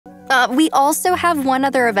We also have one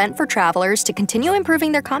other event for travelers to continue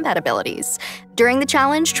improving their combat abilities. During the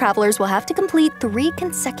challenge, travelers will have to complete 3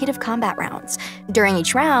 consecutive combat rounds. During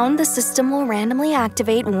each round, the system will randomly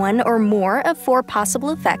activate 1 or more of 4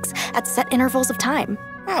 possible effects at set intervals of time.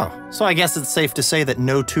 Oh, so I guess it's safe to say that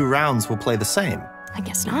no 2 rounds will play the same. I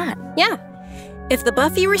guess not. Yeah. If the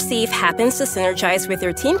buff you receive happens to synergize with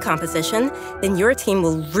your team composition, then your team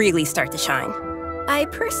will really start to shine. I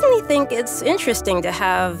personally think it's interesting to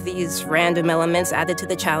have these random elements added to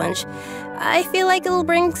the challenge. I feel like it'll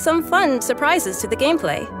bring some fun surprises to the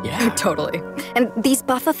gameplay. Yeah. Totally. And these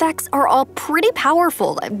buff effects are all pretty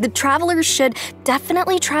powerful. The travelers should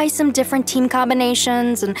definitely try some different team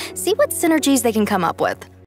combinations and see what synergies they can come up with.